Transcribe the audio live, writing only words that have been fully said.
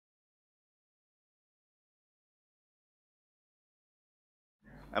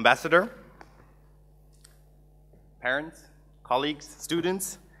Ambassador, parents, colleagues,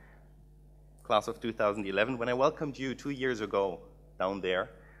 students, class of 2011, when I welcomed you 2 years ago down there,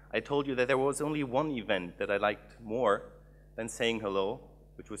 I told you that there was only one event that I liked more than saying hello,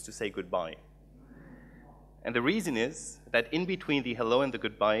 which was to say goodbye. And the reason is that in between the hello and the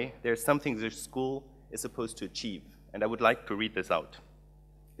goodbye, there's something the school is supposed to achieve. And I would like to read this out.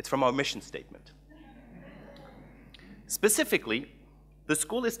 It's from our mission statement. Specifically, the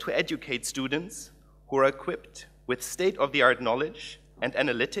school is to educate students who are equipped with state-of-the-art knowledge and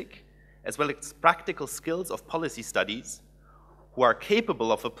analytic, as well as practical skills of policy studies, who are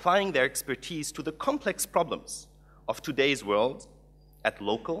capable of applying their expertise to the complex problems of today's world at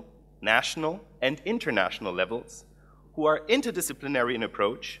local, national, and international levels, who are interdisciplinary in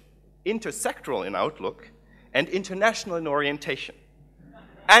approach, intersectoral in outlook, and international in orientation,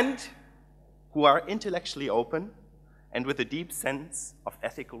 and who are intellectually open and with a deep sense of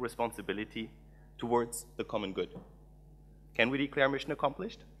ethical responsibility towards the common good. Can we declare mission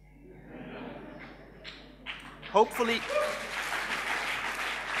accomplished? Hopefully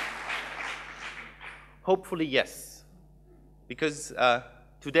yes, because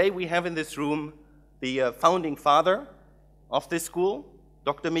today we have in this room the founding father of this school,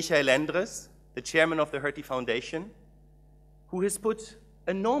 Dr. Michael Endres, the chairman of the Hertie Foundation, who has put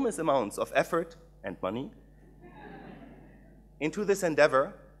enormous amounts of effort and money into this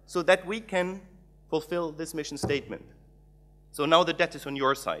endeavor so that we can fulfill this mission statement. So now the debt is on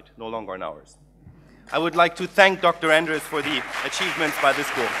your side, no longer on ours. I would like to thank Dr. Endres for the achievements by the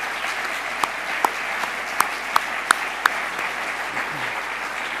school.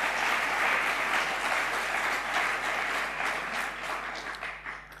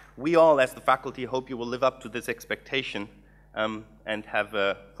 We all, as the faculty, hope you will live up to this expectation and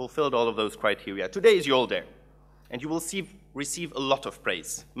have fulfilled all of those criteria. Today is your day, and you will receive a lot of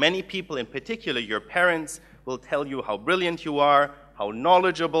praise. Many people, in particular your parents, will tell you how brilliant you are, how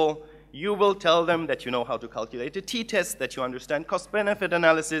knowledgeable. You will tell them that you know how to calculate a t-test, that you understand cost-benefit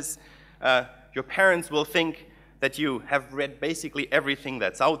analysis. Your parents will think that you have read basically everything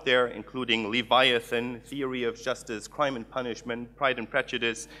that's out there, including Leviathan, Theory of Justice, Crime and Punishment, Pride and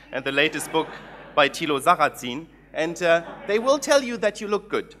Prejudice, and the latest book by Thilo Sarrazin. And they will tell you that you look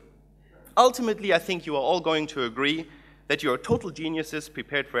good. Ultimately, I think you are all going to agree that you are total geniuses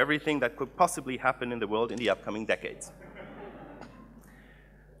prepared for everything that could possibly happen in the world in the upcoming decades.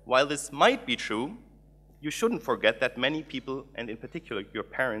 While this might be true, you shouldn't forget that many people, and in particular your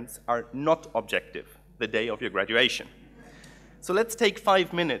parents, are not objective the day of your graduation. So let's take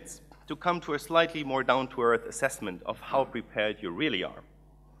 5 minutes to come to a slightly more down-to-earth assessment of how prepared you really are.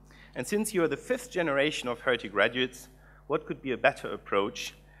 And since you are the 5th generation of Hertie graduates, what could be a better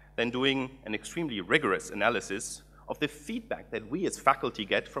approach than doing an extremely rigorous analysis of the feedback that we as faculty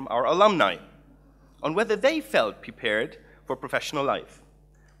get from our alumni on whether they felt prepared for professional life.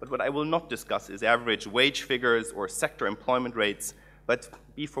 But what I will not discuss is average wage figures or sector employment rates, but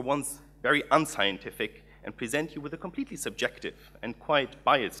be for once very unscientific and present you with a completely subjective and quite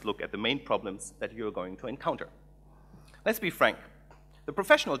biased look at the main problems that you're going to encounter. Let's be frank. The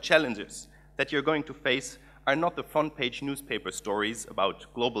professional challenges that you're going to face are not the front-page newspaper stories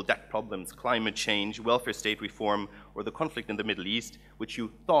about global debt problems, climate change, welfare state reform, or the conflict in the Middle East, which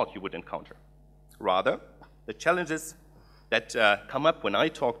you thought you would encounter. Rather, the challenges that come up when I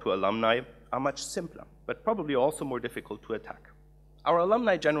talk to alumni are much simpler, but probably also more difficult to attack. Our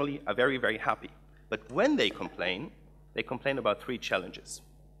alumni generally are very, very happy, but when they complain about 3 challenges.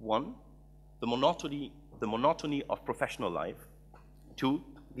 1, the monotony of professional life. 2,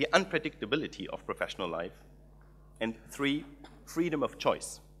 the unpredictability of professional life. And 3, freedom of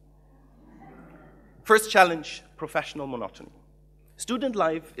choice. First challenge, professional monotony. Student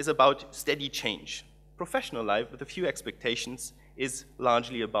life is about steady change. Professional life, with a few expectations, is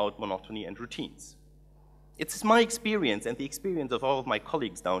largely about monotony and routines. It's my experience and the experience of all of my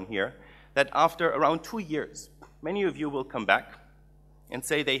colleagues down here that after around 2 years, many of you will come back and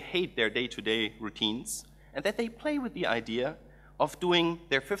say they hate their day-to-day routines and that they play with the idea of doing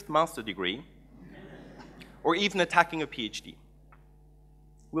their 5th master degree or even attacking a PhD.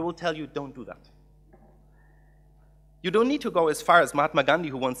 We will tell you, don't do that. You don't need to go as far as Mahatma Gandhi,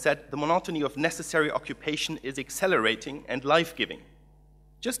 who once said, the monotony of necessary occupation is exhilarating and life-giving.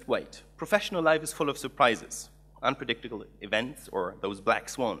 Just wait. Professional life is full of surprises, unpredictable events, or those black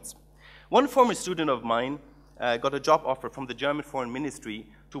swans. One former student of mine got a job offer from the German Foreign Ministry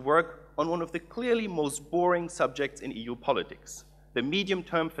to work on one of the clearly most boring subjects in EU politics, the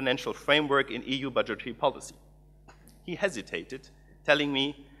medium-term financial framework in EU budgetary policy. He hesitated, telling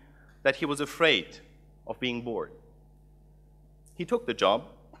me that he was afraid of being bored. He took the job,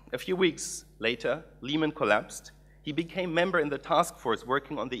 a few weeks later, Lehman collapsed. He became member in the task force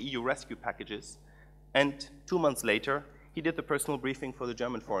working on the EU rescue packages, and 2 months later, he did the personal briefing for the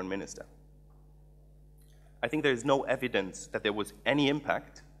German foreign minister. I think there is no evidence that there was any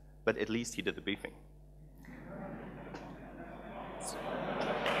impact, but at least he did the briefing.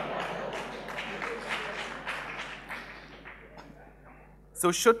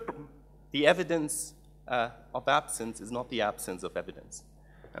 So the evidence of absence is not the absence of evidence.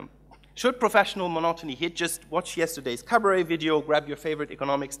 Should professional monotony hit, just watch yesterday's cabaret video, grab your favorite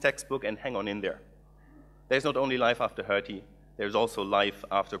economics textbook, and hang on in there. There's not only life after Hertie, there's also life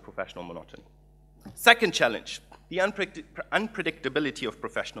after professional monotony. Second challenge, the unpredictability of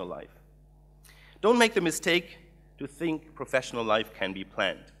professional life. Don't make the mistake to think professional life can be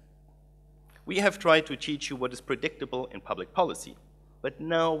planned. We have tried to teach you what is predictable in public policy, but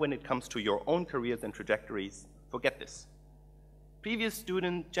now when it comes to your own careers and trajectories, forget this. Previous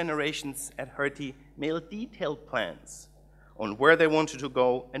student generations at Hertie made detailed plans on where they wanted to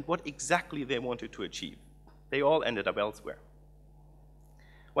go and what exactly they wanted to achieve. They all ended up elsewhere.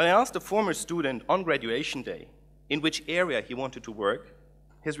 When I asked a former student on graduation day in which area he wanted to work,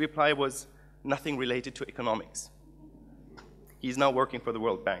 his reply was nothing related to economics. He's now working for the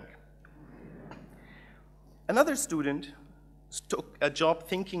World Bank. Another student took a job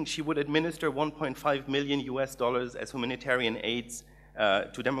thinking she would administer 1.5 million US dollars as humanitarian aids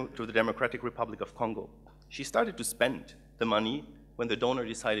to the Democratic Republic of Congo. She started to spend the money when the donor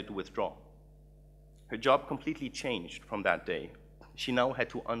decided to withdraw. Her job completely changed from that day. She now had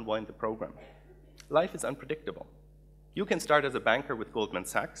to unwind the program. Life is unpredictable. You can start as a banker with Goldman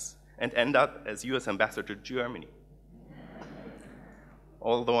Sachs and end up as US ambassador to Germany.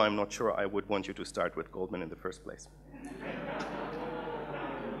 Although I'm not sure I would want you to start with Goldman in the first place.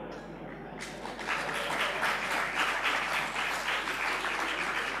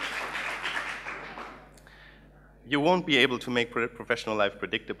 You won't be able to make professional life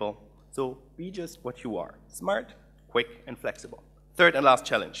predictable, so be just what you are, smart, quick, and flexible. Third and last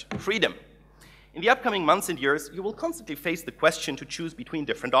challenge, freedom. In the upcoming months and years, you will constantly face the question to choose between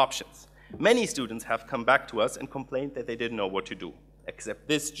different options. Many students have come back to us and complained that they didn't know what to do. Accept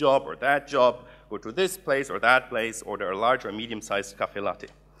this job or that job, go to this place or that place, order a large or medium-sized cafe latte.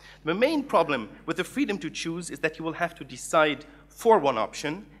 The main problem with the freedom to choose is that you will have to decide for one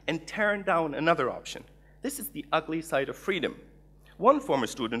option and turn down another option. This is the ugly side of freedom. One former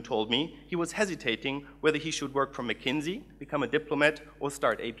student told me he was hesitating whether he should work for McKinsey, become a diplomat, or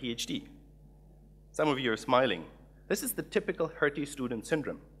start a PhD. Some of you are smiling. This is the typical Hertie student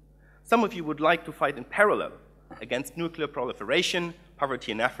syndrome. Some of you would like to fight in parallel against nuclear proliferation,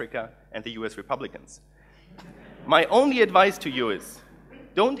 poverty in Africa, and the US Republicans. My only advice to you is,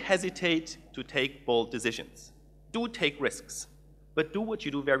 don't hesitate to take bold decisions. Do take risks, but do what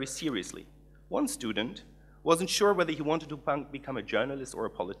you do very seriously. One student wasn't sure whether he wanted to become a journalist or a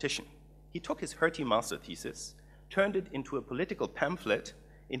politician. He took his Hertie master thesis, turned it into a political pamphlet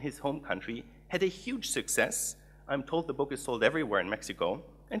in his home country, had a huge success. I'm told the book is sold everywhere in Mexico,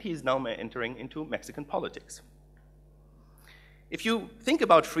 and he is now entering into Mexican politics. If you think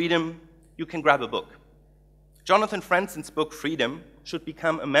about freedom, you can grab a book. Jonathan Franzen's book, Freedom, should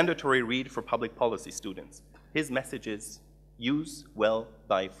become a mandatory read for public policy students. His message is, use well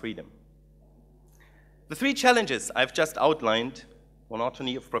thy freedom. The three challenges I've just outlined,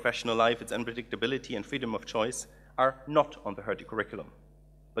 monotony of professional life, its unpredictability, and freedom of choice, are not on the Hertie curriculum.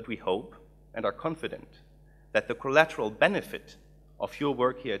 But we hope and are confident that the collateral benefit of your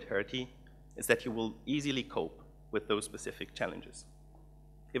work here at Hertie is that you will easily cope with those specific challenges.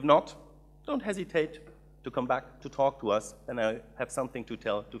 If not, don't hesitate to come back to talk to us, and I have something to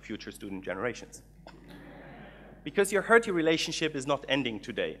tell to future student generations. Because your Hertie relationship is not ending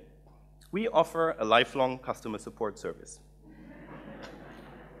today. We offer a lifelong customer support service.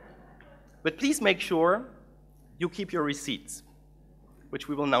 But please make sure you keep your receipts, which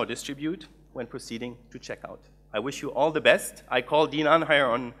we will now distribute when proceeding to checkout. I wish you all the best. I call Dean Anheier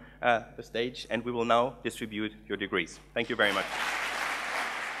on the stage, and we will now distribute your degrees. Thank you very much.